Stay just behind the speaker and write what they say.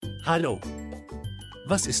Hallo!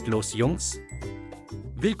 Was ist los, Jungs?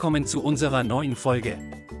 Willkommen zu unserer neuen Folge.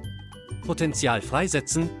 Potenzial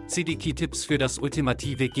freisetzen, CD-Key-Tipps für das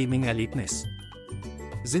ultimative Gaming-Erlebnis.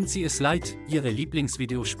 Sind Sie es leid, Ihre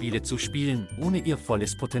Lieblingsvideospiele zu spielen, ohne ihr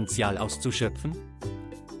volles Potenzial auszuschöpfen?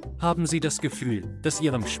 Haben Sie das Gefühl, dass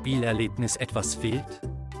Ihrem Spielerlebnis etwas fehlt?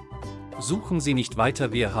 Suchen Sie nicht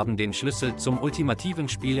weiter, wir haben den Schlüssel zum ultimativen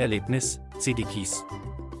Spielerlebnis, CD-Keys.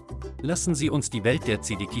 Lassen Sie uns die Welt der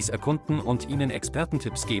CD-Keys erkunden und Ihnen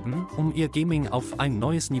Expertentipps geben, um Ihr Gaming auf ein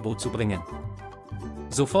neues Niveau zu bringen.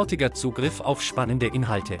 Sofortiger Zugriff auf spannende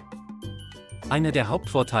Inhalte. Einer der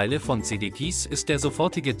Hauptvorteile von CD-Keys ist der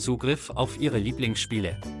sofortige Zugriff auf Ihre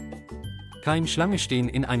Lieblingsspiele. Kein Schlangestehen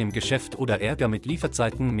in einem Geschäft oder Ärger mit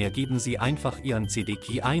Lieferzeiten mehr, geben Sie einfach Ihren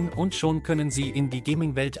CD-Key ein und schon können Sie in die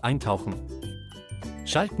Gaming-Welt eintauchen.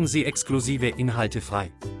 Schalten Sie exklusive Inhalte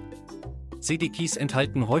frei. CD-Keys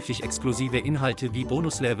enthalten häufig exklusive Inhalte wie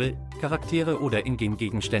Bonuslevel, Charaktere oder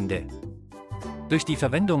Ingame-Gegenstände. Durch die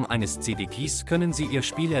Verwendung eines CD-Keys können Sie Ihr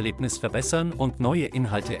Spielerlebnis verbessern und neue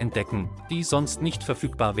Inhalte entdecken, die sonst nicht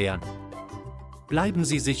verfügbar wären. Bleiben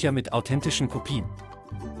Sie sicher mit authentischen Kopien.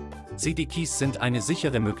 CD-Keys sind eine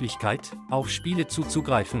sichere Möglichkeit, auf Spiele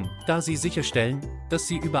zuzugreifen, da sie sicherstellen, dass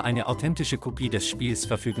Sie über eine authentische Kopie des Spiels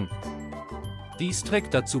verfügen. Dies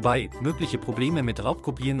trägt dazu bei, mögliche Probleme mit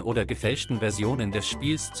Raubkopien oder gefälschten Versionen des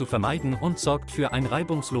Spiels zu vermeiden und sorgt für ein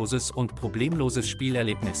reibungsloses und problemloses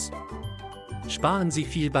Spielerlebnis. Sparen Sie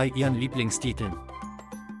viel bei Ihren Lieblingstiteln.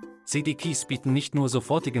 CD-Keys bieten nicht nur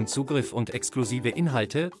sofortigen Zugriff und exklusive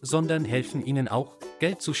Inhalte, sondern helfen Ihnen auch,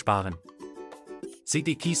 Geld zu sparen.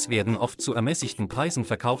 CD-Keys werden oft zu ermäßigten Preisen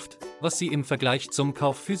verkauft, was sie im Vergleich zum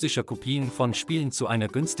Kauf physischer Kopien von Spielen zu einer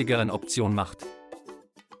günstigeren Option macht.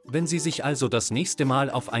 Wenn Sie sich also das nächste Mal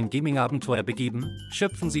auf ein Gaming-Abenteuer begeben,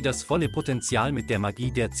 schöpfen Sie das volle Potenzial mit der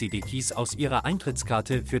Magie der CD-Keys aus Ihrer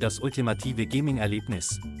Eintrittskarte für das ultimative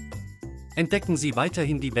Gaming-Erlebnis. Entdecken Sie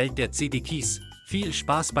weiterhin die Welt der CD-Keys. Viel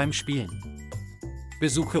Spaß beim Spielen!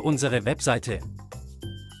 Besuche unsere Webseite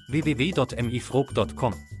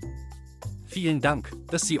www.mifrog.com. Vielen Dank,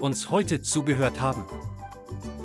 dass Sie uns heute zugehört haben.